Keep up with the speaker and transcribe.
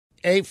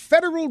A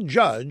federal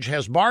judge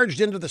has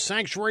barged into the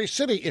sanctuary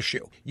city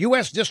issue.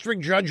 U.S.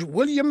 District Judge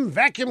William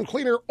Vacuum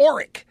Cleaner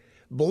Orrick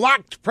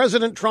blocked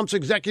President Trump's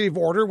executive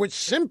order, which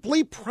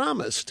simply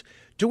promised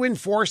to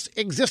enforce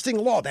existing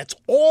law. That's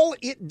all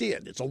it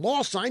did. It's a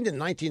law signed in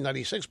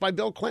 1996 by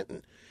Bill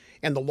Clinton.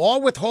 And the law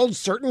withholds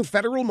certain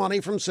federal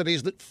money from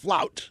cities that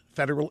flout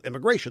federal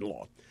immigration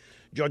law.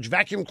 Judge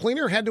Vacuum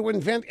Cleaner had to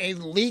invent a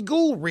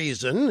legal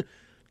reason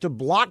to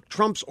block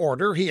Trump's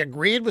order. He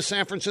agreed with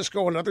San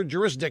Francisco and other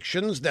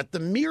jurisdictions that the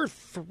mere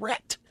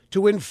threat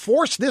to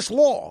enforce this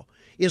law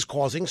is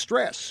causing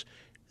stress.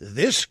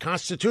 This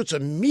constitutes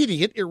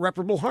immediate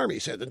irreparable harm, he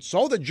said. And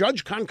so the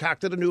judge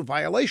concocted a new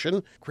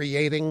violation,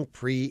 creating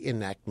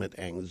pre-enactment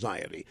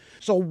anxiety.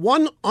 So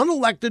one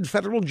unelected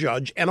federal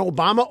judge, an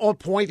Obama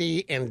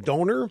appointee and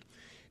donor,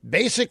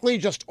 basically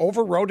just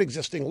overrode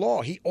existing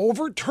law. He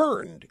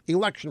overturned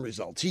election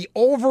results. He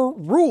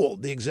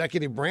overruled the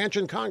executive branch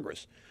and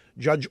Congress.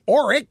 Judge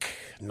Orrick,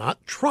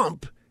 not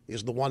Trump,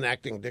 is the one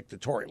acting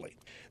dictatorially.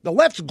 The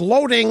left's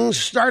gloating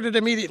started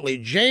immediately.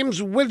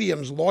 James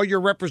Williams, lawyer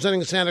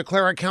representing Santa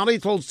Clara County,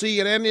 told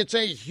CNN it's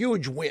a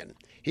huge win.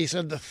 He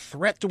said the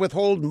threat to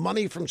withhold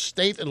money from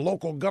state and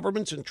local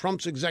governments in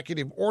Trump's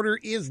executive order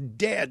is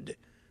dead.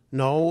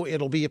 No,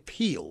 it'll be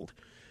appealed.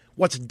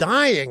 What's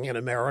dying in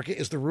America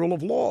is the rule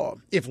of law.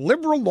 If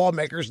liberal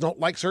lawmakers don't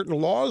like certain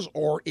laws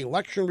or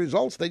election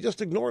results, they just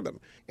ignore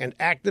them. And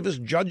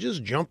activist judges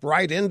jump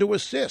right in to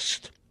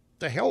assist.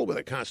 To hell with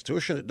the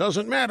Constitution. It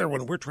doesn't matter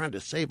when we're trying to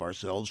save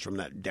ourselves from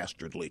that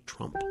dastardly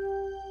Trump.